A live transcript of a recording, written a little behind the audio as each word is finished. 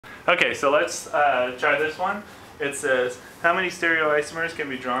Okay, so let's try this one. It says, how many stereoisomers can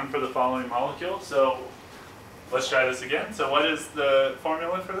be drawn for the following molecule? So let's try this again. So what is the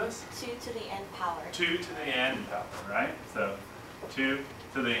formula for this? 2 to the n power. 2 to the n power, right? So 2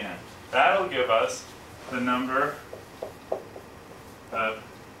 to the n. That'll give us the number of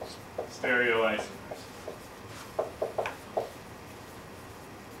stereoisomers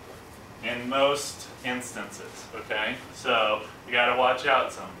in most instances, okay? So you got to watch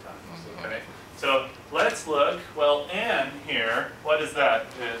out sometimes, okay? So let's look, well, n here, what is that?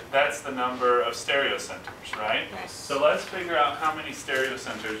 That's the number of stereocenters, right? Yes. So let's figure out how many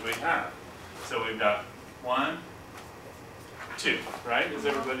stereocenters we have. So we've got 1, 2, right? Does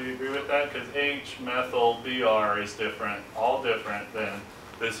everybody agree with that? Because H, methyl, Br is different, all different than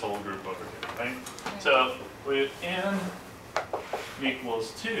this whole group over here, right? So with n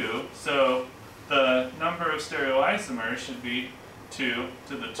equals 2, so the number of stereoisomers should be 2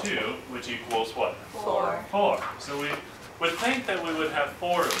 to the 2, which equals what? 4. 4. So we would think that we would have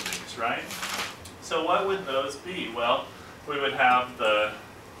 4 of these, right? So what would those be? Well, we would have the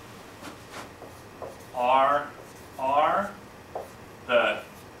R, the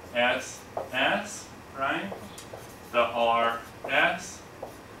SS, right? The RS,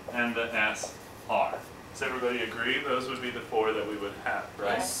 and the SR. Does everybody agree? Those would be the 4 that we would have,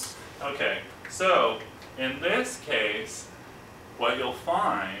 right? Yes. Okay, so in this case, what you'll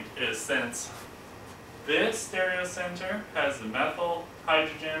find is since this stereocenter has the methyl,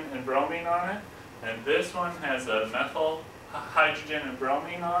 hydrogen, and bromine on it, and this one has a methyl, hydrogen, and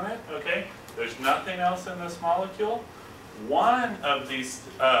bromine on it, okay? There's nothing else in this molecule. One of these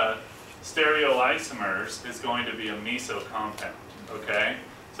stereoisomers is going to be a meso compound, okay?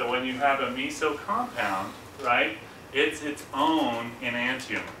 So when you have a meso compound, right, it's its own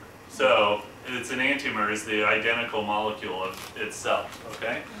enantiomer. So its enantiomer is the identical molecule of itself,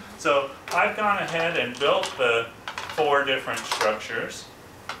 okay? So I've gone ahead and built the 4 different structures,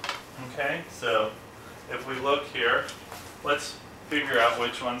 okay? So if we look here, let's figure out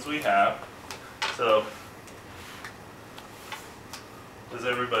which ones we have. So does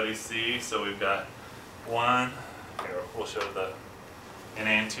everybody see? So we've got 1, here we'll show the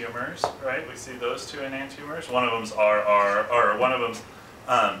enantiomers, right? We see those 2 enantiomers. One of them's RR, or one of them's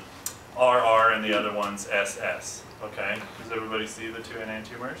RR and the other one's SS, okay? Does everybody see the 2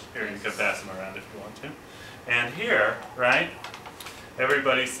 enantiomers? Here, you can pass them around if you want to. And here, right,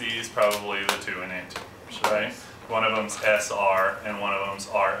 everybody sees probably the 2 enantiomers, right? One of them's SR and one of them's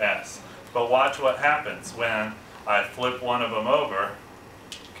RS. But watch what happens when I flip one of them over.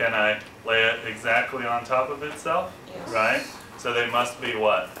 Can I lay it exactly on top of itself? Yes. Right? So they must be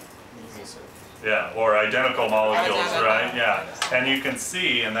what? Yeah, or identical molecules, right? Yeah. And you can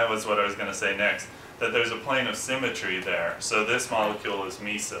see, and that was what I was going to say next, that there's a plane of symmetry there. So this molecule is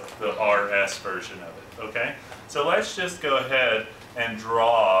meso, the RS version of it, okay? So let's just go ahead and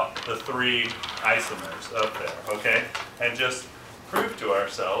draw the 3 isomers up there, okay? And just prove to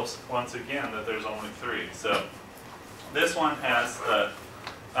ourselves, once again, that there's only 3. So this one has the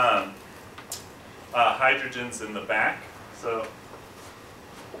hydrogens in the back, so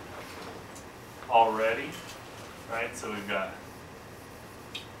already, right? So we've got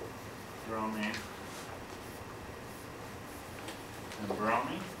bromine and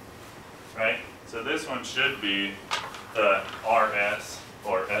bromine, right? So this one should be the RS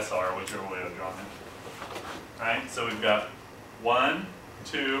or SR, whichever way I've drawn it, right? So we've got 1,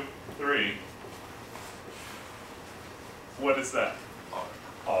 2, 3. What is that?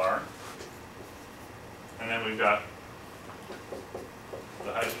 R. And then we've got the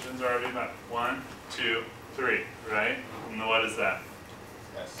hydrogens are already done. 1, 2, 3, right? And what is that?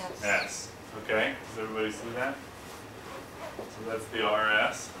 S. S. Okay, does everybody see that? So that's the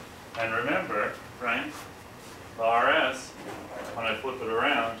RS. And remember, right, the RS, when I flip it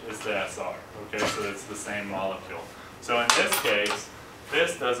around, is the SR. Okay, so it's the same molecule. So in this case,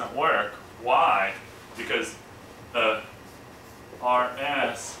 this doesn't work. Why? Because the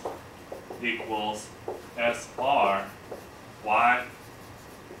RS equals SR. Why?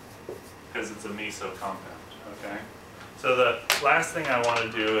 Because it's a meso compound, okay? So the last thing I want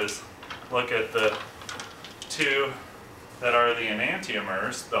to do is look at the 2 that are the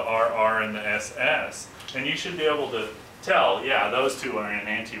enantiomers, the RR and the SS, and you should be able to tell, yeah, those 2 are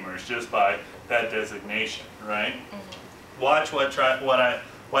enantiomers just by that designation, right? Mm-hmm. Watch what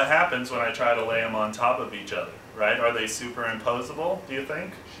happens when I try to lay them on top of each other, right? Are they superimposable, do you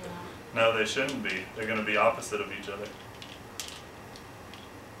think? No, they shouldn't be. They're going to be opposite of each other.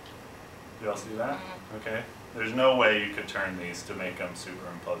 Do y'all see that? Okay. There's no way you could turn these to make them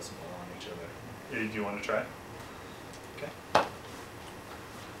superimposable on each other. Do you want to try? Okay.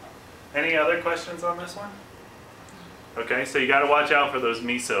 Any other questions on this one? Okay, so you got to watch out for those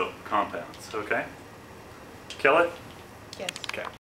meso compounds, okay? Kill it? Yes. Okay.